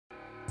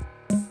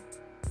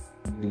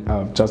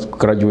I've just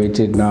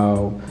graduated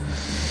now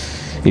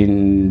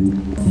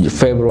in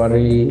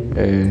February,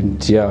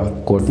 and yeah,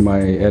 got my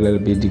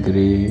LLB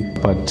degree.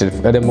 But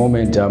at the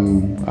moment,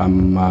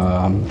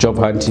 I'm job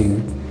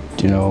hunting,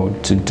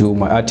 to do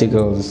my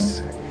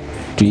articles,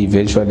 to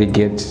eventually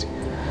get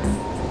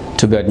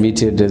to be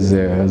admitted as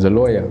a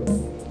lawyer.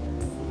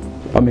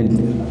 I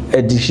mean,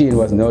 addiction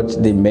was not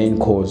the main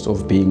cause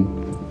of being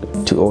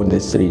on the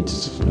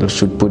streets. I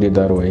should put it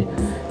that way.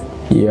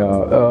 Yeah,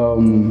 a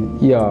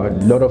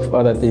lot of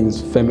other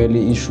things,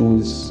 family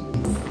issues,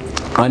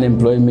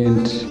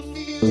 unemployment.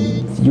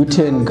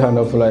 U10 kind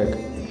of like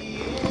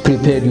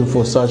prepared you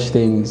for such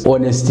things.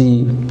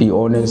 Honesty, be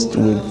honest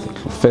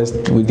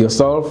first with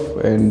yourself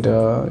and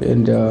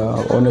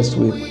honest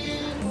with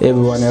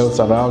everyone else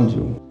around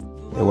you.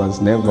 There was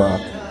never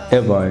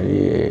ever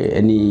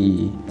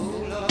any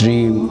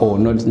dream, or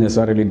not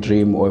necessarily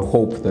dream or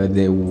hope that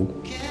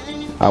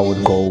I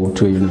would go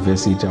to a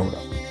university.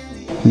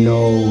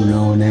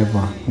 No, never.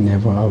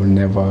 I will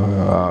never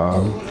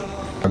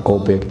go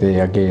back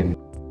there again.